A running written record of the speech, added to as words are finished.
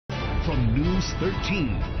From News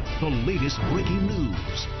 13, the latest breaking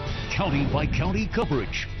news, county by county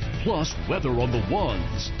coverage, plus weather on the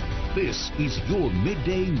ones. This is your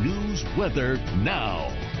midday news weather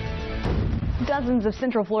now. Dozens of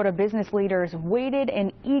Central Florida business leaders waited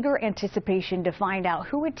in eager anticipation to find out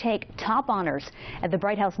who would take top honors at the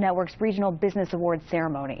Bright House Network's Regional Business Awards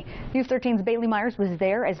ceremony. News 13's Bailey Myers was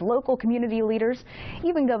there as local community leaders.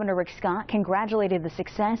 Even Governor Rick Scott congratulated the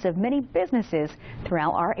success of many businesses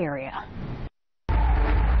throughout our area.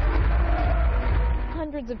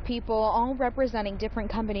 Hundreds of people, all representing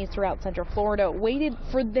different companies throughout Central Florida, waited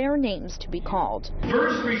for their names to be called.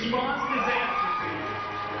 First response disaster.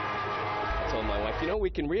 I told my wife, you know, we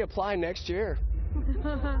can reapply next year.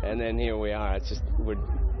 And then here we are. It's just, we're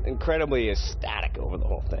incredibly ecstatic over the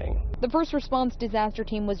whole thing. The first response disaster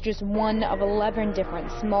team was just one of 11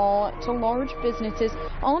 different small to large businesses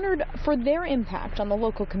honored for their impact on the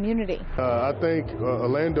local community. I think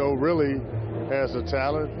Orlando really has the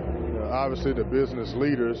talent, obviously the business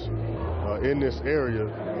leaders in this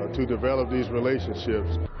area to develop these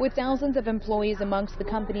relationships. With thousands of employees amongst the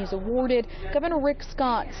companies awarded, Governor Rick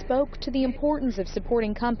Scott spoke to the importance of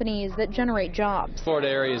supporting companies that generate jobs. Florida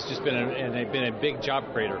area has just been a big job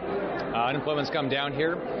creator. Unemployment's come down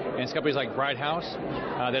here, and it's companies like Bright House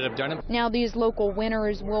that have done it. Now these local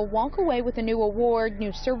winners will walk away with a new award,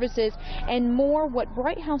 new services, and more what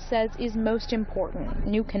Bright House says is most important,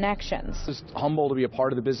 new connections. It's humble to be a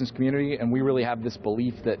part of the business community, and we really have this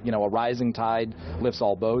belief that, you know, a rising tide lifts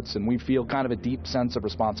all boats, and we feel kind of a deep sense of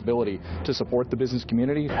responsibility to support the business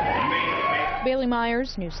community. Bailey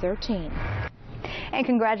Myers, News 13. And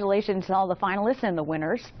congratulations to all the finalists and the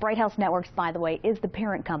winners. Bright House Networks, by the way, is the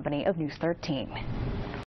parent company of News 13.